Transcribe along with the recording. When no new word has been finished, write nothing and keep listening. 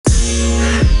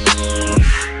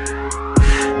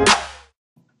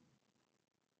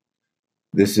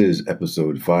This is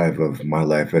episode 5 of My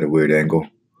Life at a Weird Angle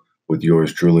with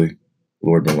yours truly,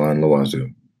 Lord Milan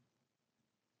Loazu.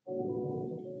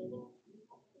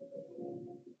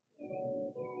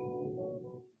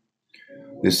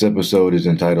 This episode is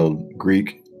entitled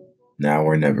Greek, Now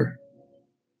or Never.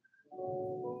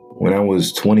 When I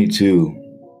was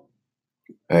 22,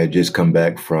 I had just come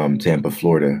back from Tampa,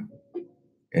 Florida.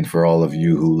 And for all of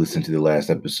you who listened to the last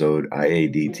episode,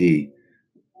 IADT,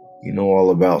 you know all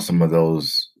about some of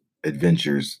those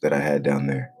adventures that I had down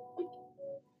there.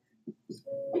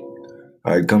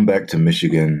 I had come back to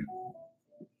Michigan,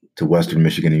 to Western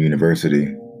Michigan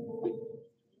University,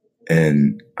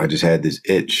 and I just had this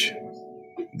itch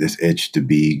to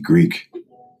be Greek.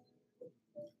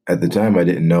 At the time, I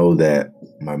didn't know that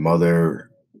my mother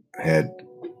had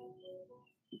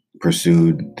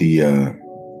pursued the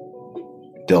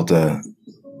Delta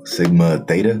Sigma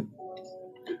Theta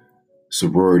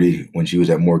sorority when she was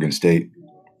at Morgan State.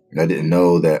 I didn't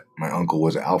know that my uncle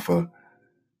was Alpha.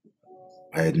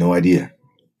 I had no idea,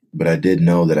 but I did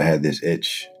know that I had this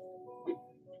itch.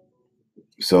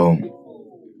 So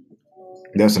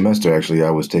that semester, actually,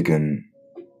 I was taking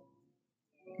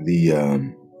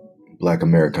the Black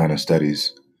Americana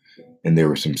Studies, and there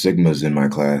were some Sigmas in my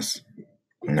class,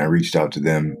 and I reached out to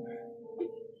them,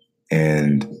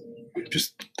 and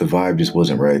just the vibe just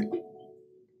wasn't right.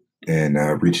 And I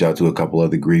reached out to a couple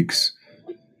other Greeks,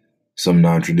 some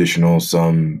non-traditional,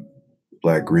 some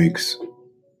Black Greeks,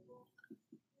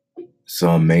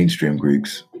 some mainstream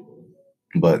Greeks,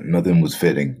 but nothing was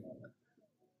fitting.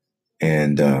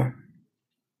 And I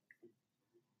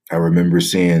remember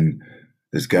seeing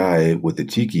this guy with a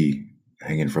tiki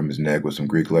hanging from his neck with some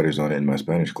Greek letters on it in my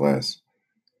Spanish class.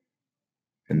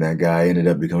 And that guy ended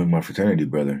up becoming my fraternity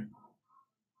brother.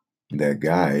 That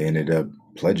guy ended up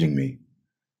pledging me.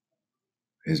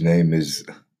 His name is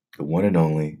the one and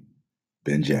only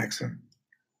Ben Jackson.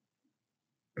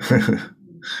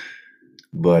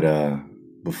 But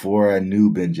before I knew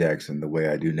Ben Jackson the way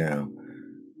I do now,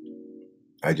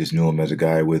 I just knew him as a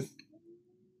guy with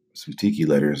some tiki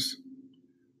letters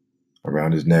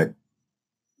around his neck.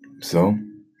 So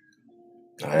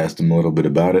I asked him a little bit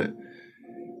about it,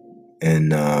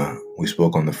 and we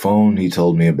spoke on the phone. He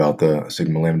told me about the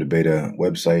Sigma Lambda Beta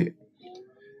website,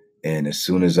 and as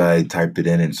soon as I typed it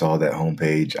in and saw that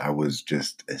homepage, I was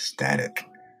just ecstatic,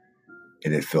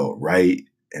 and it felt right,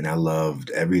 and I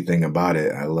loved everything about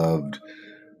it. I loved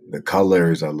the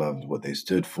colors, I loved what they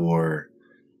stood for,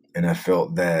 and I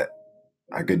felt that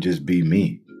I could just be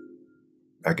me.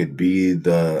 I could be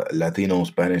the Latino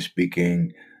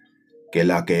Spanish-speaking que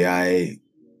la que hay,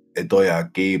 estoy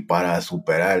aquí para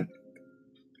superar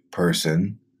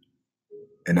person,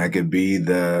 and I could be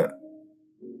the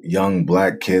young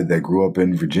Black kid that grew up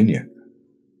in Virginia,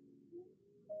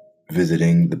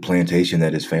 visiting the plantation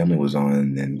that his family was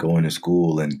on and going to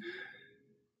school and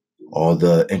all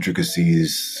the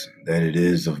intricacies that it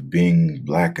is of being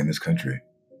Black in this country.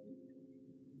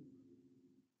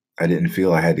 I didn't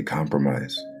feel I had to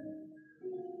compromise.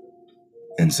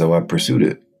 And so I pursued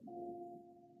it.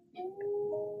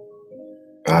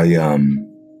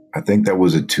 I think that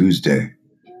was a Tuesday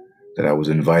that I was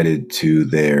invited to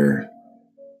their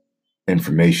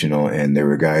informational, and there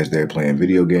were guys there playing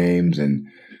video games and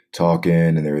talking,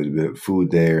 and there was a bit of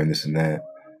food there and this and that.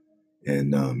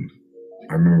 And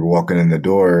I remember walking in the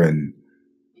door, and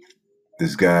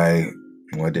this guy,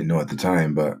 who I didn't know at the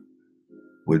time, but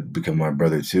would become my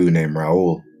brother too, named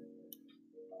Raul.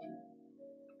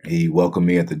 He welcomed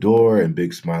me at the door and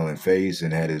big smiling face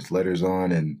and had his letters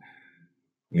on, and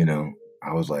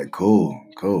I was like, cool,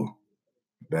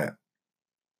 bet.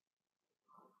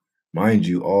 Mind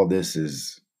you, all this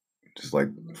is just like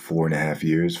 4.5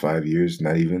 years, 5 years,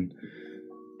 not even,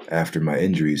 after my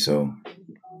injury. So,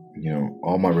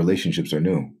 all my relationships are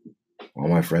new. All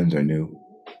my friends are new.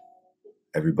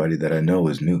 Everybody that I know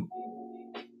is new.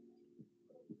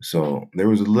 So there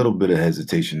was a little bit of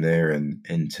hesitation there and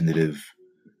tentative,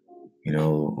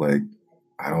 like,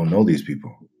 I don't know these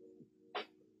people.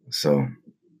 So,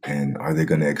 and are they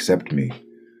going to accept me?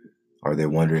 Are they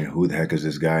wondering who the heck is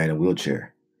this guy in a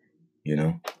wheelchair?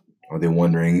 Are they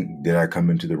wondering, did I come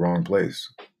into the wrong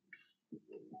place?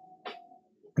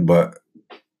 But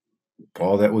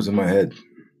all that was in my head.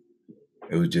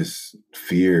 It was just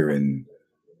fear and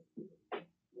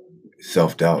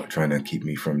self-doubt trying to keep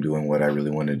me from doing what I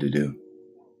really wanted to do.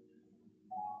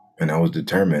 And I was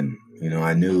determined.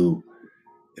 I knew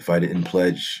if I didn't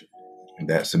pledge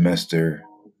that semester,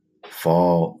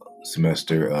 fall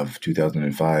semester of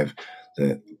 2005,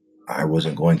 that I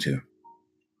wasn't going to.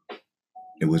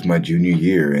 It was my junior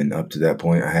year, and up to that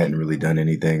point, I hadn't really done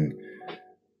anything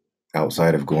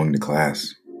outside of going to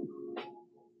class.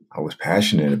 I was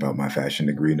passionate about my fashion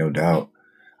degree, no doubt.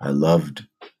 I loved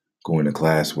going to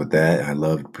class with that. I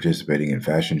loved participating in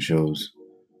fashion shows,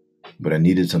 but I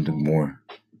needed something more.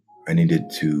 I needed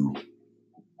to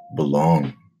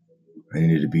belong. I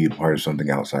needed to be a part of something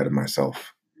outside of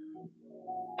myself.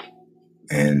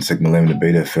 And Sigma Lambda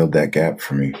Beta filled that gap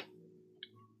for me.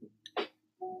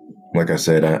 Like I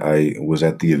said, I was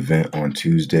at the event on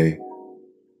Tuesday,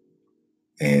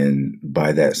 and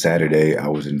by that Saturday, I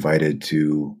was invited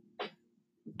to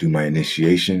do my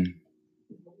initiation,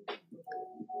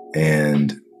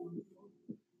 and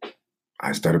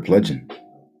I started pledging.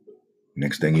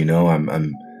 Next thing you know, I'm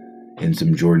in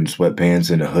some Jordan sweatpants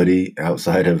and a hoodie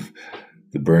outside of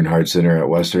the Bernhardt Center at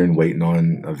Western, waiting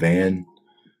on a van,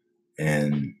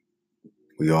 and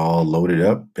we all loaded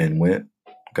up and went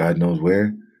God knows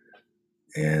where,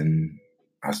 and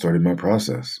I started my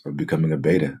process of becoming a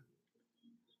beta,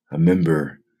 a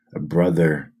member, a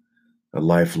brother, a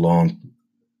lifelong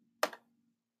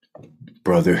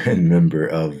brother and member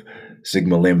of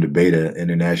Sigma Lambda Beta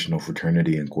International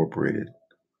Fraternity Incorporated.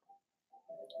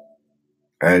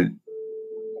 I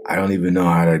don't even know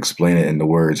how to explain it in the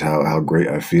words how great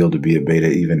I feel to be a beta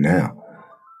even now.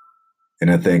 And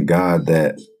I thank God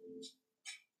that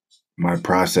my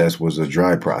process was a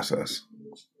dry process.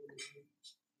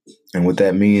 And what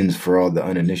that means for all the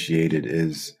uninitiated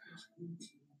is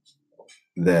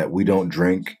that we don't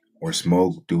drink or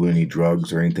smoke, do any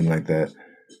drugs or anything like that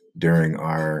during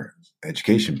our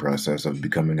education process of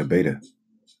becoming a beta,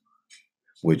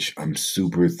 which I'm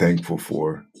super thankful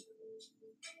for.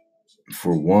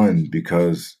 For one,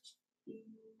 because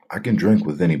I can drink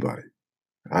with anybody.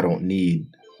 I don't need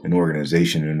an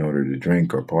organization in order to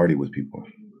drink or party with people.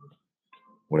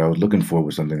 What I was looking for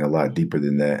was something a lot deeper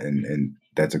than that, and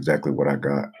that's exactly what I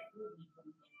got.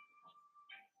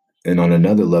 And on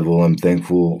another level, I'm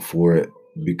thankful for it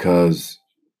because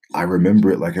I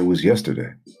remember it like it was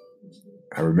yesterday.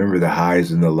 I remember the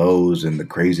highs and the lows and the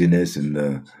craziness and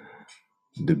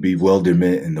the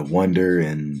bewilderment and the wonder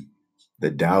and the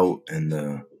doubt and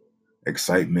the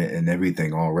excitement and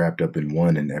everything all wrapped up in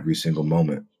one in every single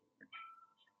moment.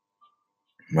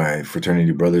 My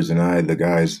fraternity brothers and I, the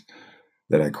guys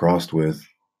that I crossed with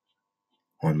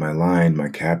on my line, my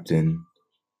captain,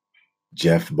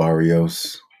 Jeff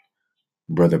Barrios,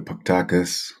 brother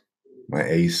Puktakas, my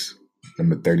ace,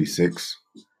 number 36,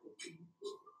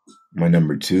 my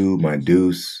number 2, my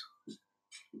deuce,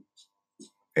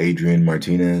 Adrian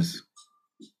Martinez,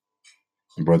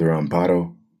 brother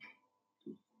Amparo,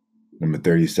 number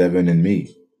 37, and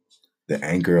me, the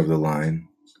anchor of the line,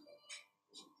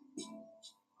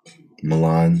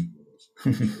 Milan.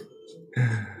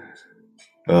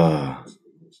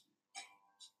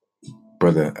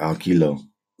 Brother Alkilo.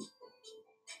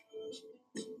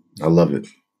 I love it.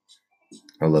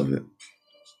 I love it.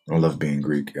 I love being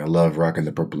Greek. I love rocking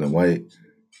the purple and white.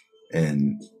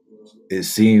 And it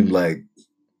seemed like,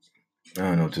 I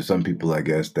don't know, to some people, I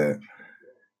guess, that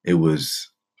it was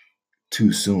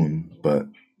too soon, but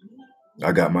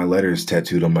I got my letters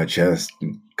tattooed on my chest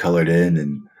and colored in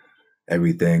and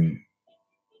everything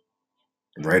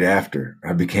right after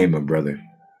I became a brother.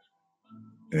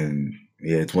 And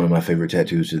yeah, it's one of my favorite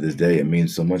tattoos to this day. It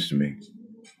means so much to me.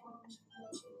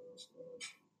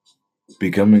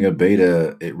 Becoming a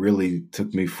beta, it really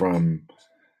took me from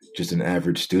just an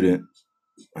average student,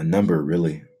 a number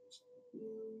really,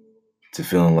 to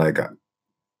feeling like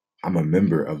I'm a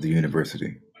member of the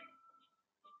university.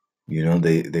 You know,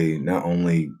 they not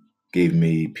only gave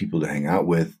me people to hang out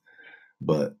with,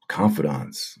 but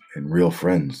confidants and real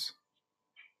friends.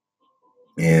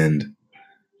 And,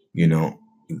 you know,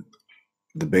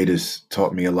 the betas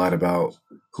taught me a lot about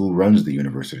who runs the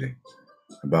university,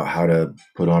 about how to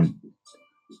put on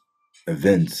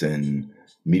events and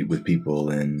meet with people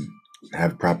and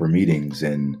have proper meetings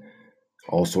and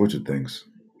all sorts of things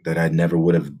that I never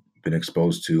would have been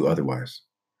exposed to otherwise,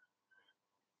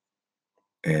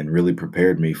 and really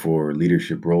prepared me for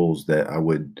leadership roles that I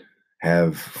would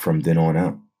have from then on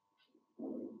out.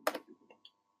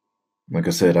 Like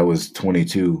I said, I was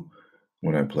 22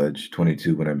 when I pledged,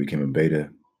 22 when I became a beta,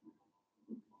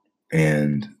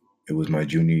 and it was my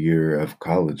junior year of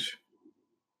college.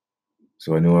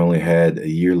 So I knew I only had a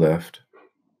year left,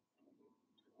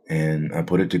 and I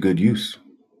put it to good use.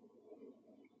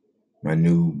 My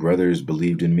new brothers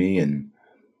believed in me, and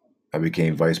I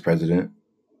became vice president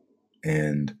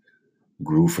and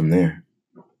grew from there.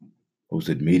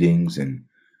 Hosted meetings and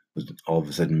was all of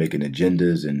a sudden making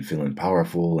agendas and feeling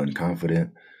powerful and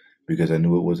confident because I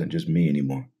knew it wasn't just me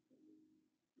anymore.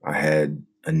 I had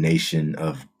a nation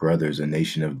of brothers, a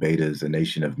nation of betas, a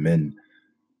nation of men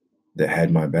that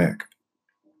had my back.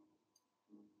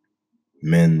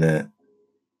 Men that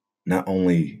not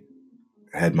only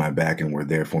had my back and were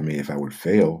there for me if I would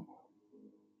fail,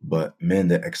 but men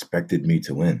that expected me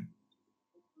to win.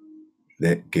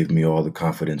 That gave me all the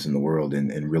confidence in the world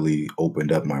and really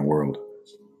opened up my world,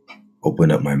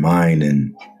 opened up my mind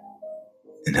and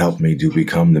helped me to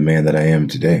become the man that I am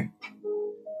today.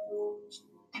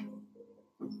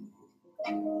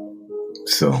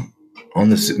 So on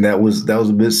this, that was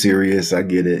a bit serious. I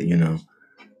get it,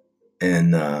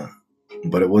 and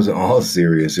but it wasn't all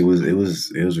serious. It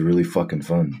was really fucking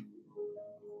fun.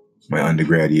 My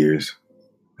undergrad years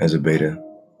as a beta,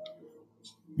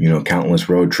 countless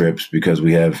road trips because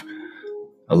we have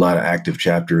a lot of active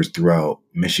chapters throughout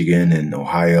Michigan and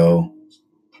Ohio,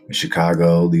 and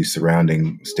Chicago, these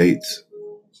surrounding states.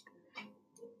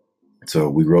 So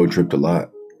we road tripped a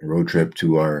lot. Road trip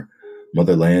to our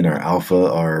motherland, our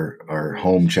alpha, our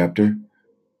home chapter,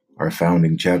 our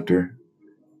founding chapter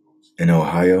in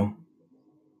Ohio,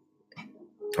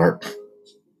 or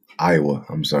Iowa.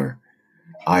 I'm sorry,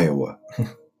 Iowa.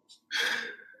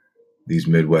 These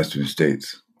Midwestern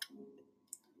states.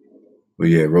 But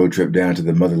yeah, road trip down to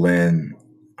the motherland,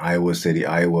 Iowa City,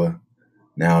 Iowa,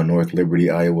 now North Liberty,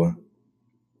 Iowa.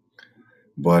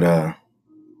 But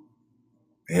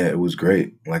yeah, it was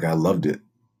great. Like, I loved it.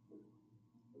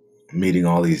 Meeting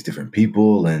all these different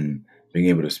people and being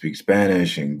able to speak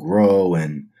Spanish and grow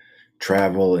and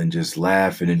travel and just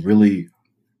laugh and really,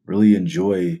 really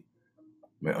enjoy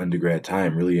my undergrad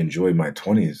time, really enjoy my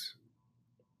 20s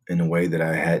in a way that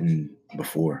I hadn't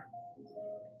before.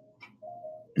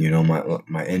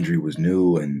 My injury was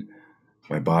new and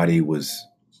my body it was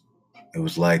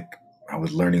like I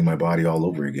was learning my body all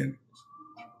over again.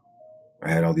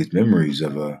 I had all these memories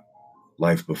of a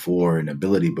life before and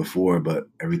ability before, but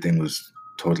everything was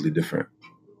totally different.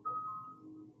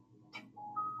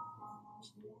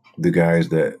 The guys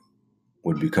that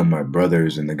would become my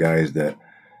brothers and the guys that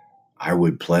I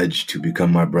would pledge to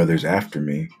become my brothers after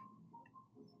me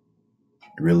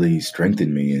really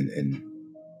strengthened me, and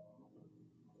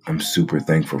I'm super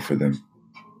thankful for them.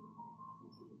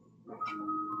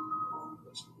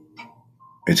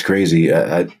 It's crazy.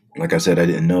 I like I said, I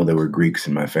didn't know there were Greeks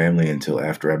in my family until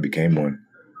after I became one.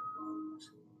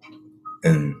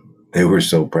 And they were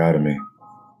so proud of me.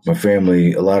 My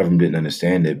family, a lot of them didn't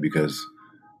understand it because,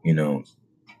 you know,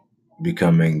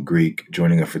 becoming Greek,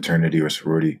 joining a fraternity or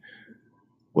sorority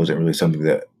wasn't really something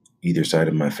that either side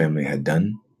of my family had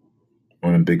done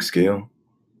on a big scale.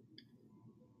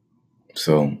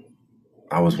 So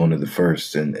I was one of the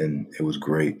first, and it was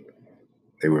great.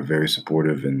 They were very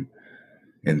supportive and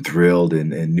thrilled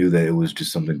and knew that it was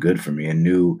just something good for me and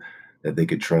knew that they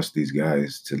could trust these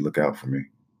guys to look out for me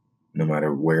no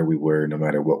matter where we were, no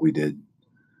matter what we did.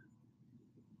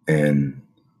 And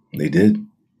they did.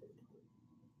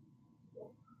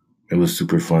 It was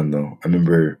super fun, though. I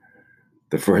remember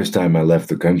the first time I left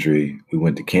the country, we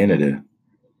went to Canada.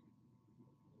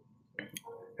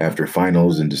 After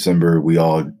finals in December, we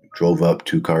all drove up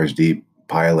 2 cars deep,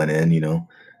 piling in,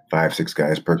 5, 6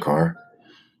 guys per car,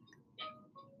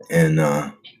 and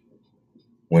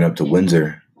went up to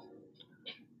Windsor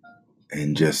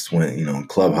and just went,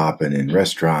 club hopping and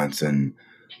restaurants and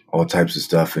all types of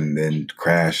stuff, and then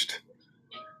crashed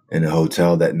in a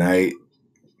hotel that night.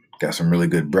 Got some really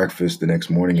good breakfast the next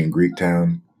morning in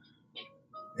Greektown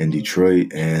in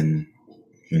Detroit, and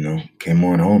came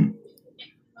on home.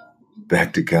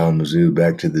 Back to Kalamazoo,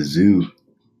 back to the zoo.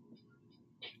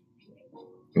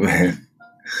 Man,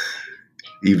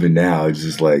 even now, it's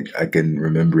just like I can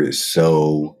remember it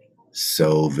so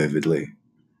vividly.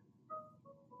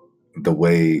 The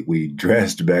way we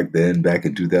dressed back then, back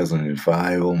in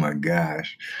 2005, oh my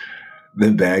gosh.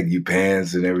 The baggy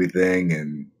pants and everything,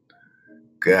 and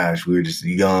gosh, we were just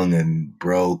young and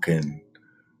broke and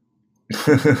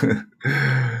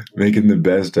making the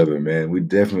best of it, man. We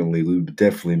definitely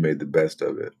made the best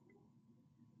of it.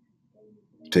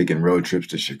 Taking road trips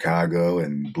to Chicago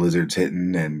and blizzards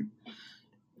hitting and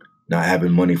not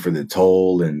having money for the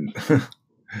toll and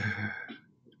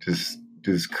just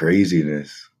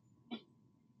craziness.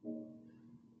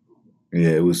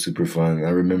 Yeah, it was super fun. I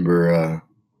remember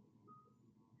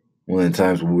one of the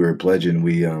times when we were pledging,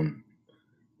 we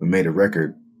made a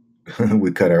record.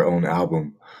 We cut our own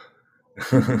album.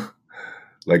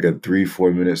 Like a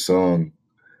 3-4 minute song.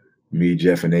 Me,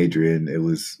 Jeff, and Adrian. It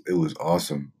was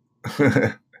awesome.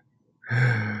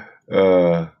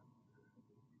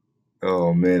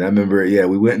 Oh man, I remember. Yeah,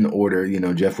 we went in order.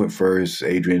 Jeff went first,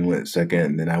 Adrian went second,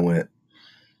 and then I went.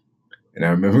 And I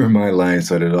remember my line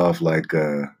started off like,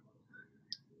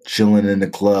 chilling in the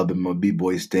club in my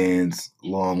b-boy stands,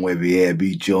 long wavy hair,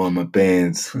 beat you on my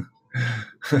pants.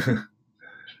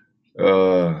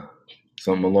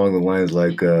 Something along the lines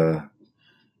like,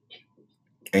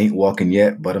 ain't walking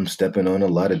yet, but I'm stepping on a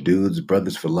lot of dudes,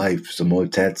 brothers for life. Some more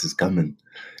tats is coming.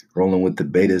 Rolling with the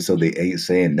betas so they ain't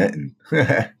saying nothing.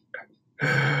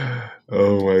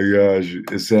 Oh my gosh.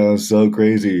 It sounds so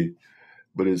crazy,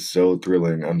 but it's so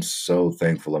thrilling. I'm so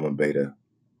thankful I'm a beta.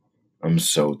 I'm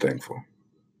so thankful.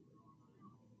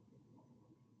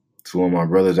 To all my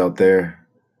brothers out there,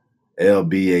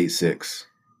 LB86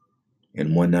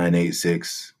 and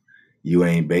 1986, you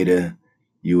ain't beta,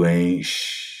 you ain't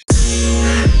shh.